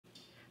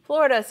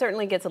Florida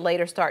certainly gets a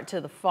later start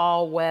to the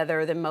fall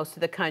weather than most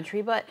of the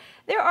country, but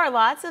there are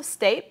lots of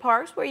state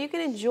parks where you can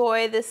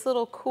enjoy this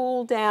little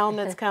cool down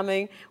that's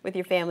coming with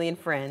your family and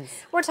friends.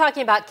 We're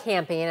talking about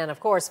camping, and of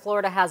course,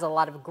 Florida has a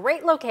lot of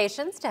great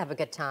locations to have a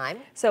good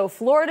time. So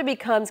Florida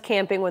becomes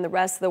camping when the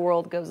rest of the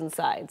world goes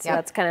inside. So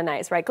that's kind of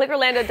nice, right?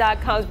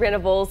 ClickOrlando.com's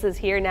Brianna Voles is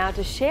here now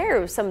to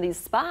share some of these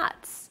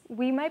spots.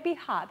 We might be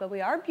hot, but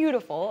we are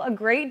beautiful. A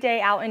great day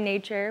out in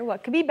nature.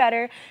 What could be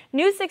better?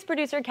 News 6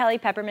 producer Kelly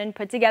Pepperman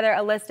put together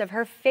a list of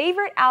her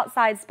favorite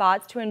outside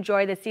spots to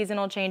enjoy the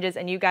seasonal changes,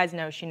 and you guys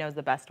know she knows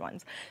the best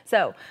ones.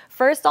 So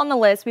first on the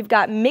list, we've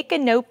got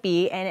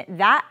Micanopy, and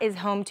that is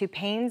home to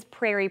Payne's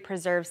Prairie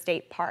Preserve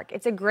State Park.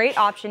 It's a great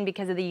option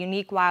because of the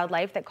unique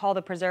wildlife that call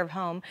the preserve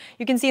home.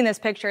 You can see in this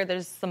picture,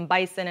 there's some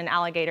bison and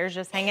alligators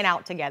just hanging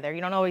out together.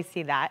 You don't always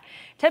see that.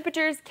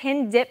 Temperatures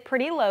can dip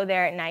pretty low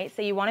there at night,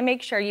 so you want to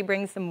make sure you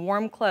bring some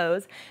warm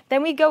clothes.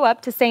 Then we go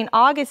up to St.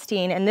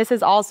 Augustine, and this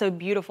is also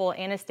beautiful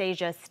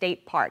Anastasia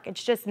State Park.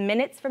 It's just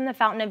minutes from the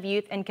Fountain of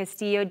Youth and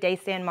Castillo de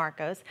San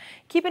Marcos.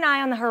 Keep an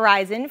eye on the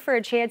horizon for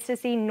a chance to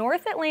see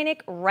North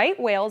Atlantic right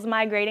whales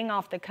migrating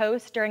off the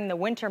coast during the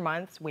winter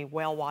months. We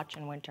whale watch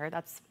in winter.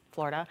 That's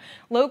Florida.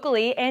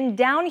 Locally, and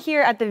down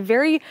here at the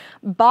very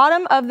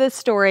bottom of the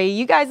story,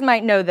 you guys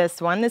might know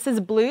this one. This is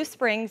Blue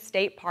Springs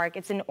State Park.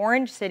 It's in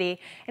Orange City,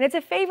 and it's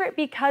a favorite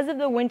because of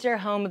the winter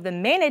home of the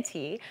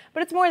manatee,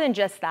 but it's more than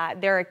just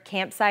that. There are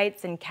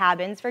campsites and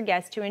cabins for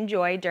guests to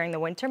enjoy during the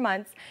winter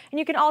months, and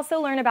you can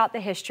also learn about the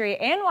history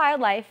and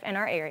wildlife in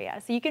our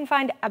area. So you can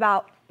find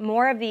about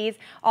more of these,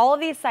 all of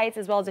these sites,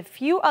 as well as a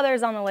few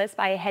others on the list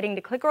by heading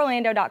to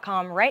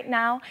clickorlando.com right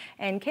now.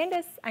 And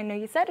Candace, I know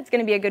you said it's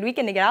going to be a good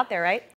weekend to get out there, right?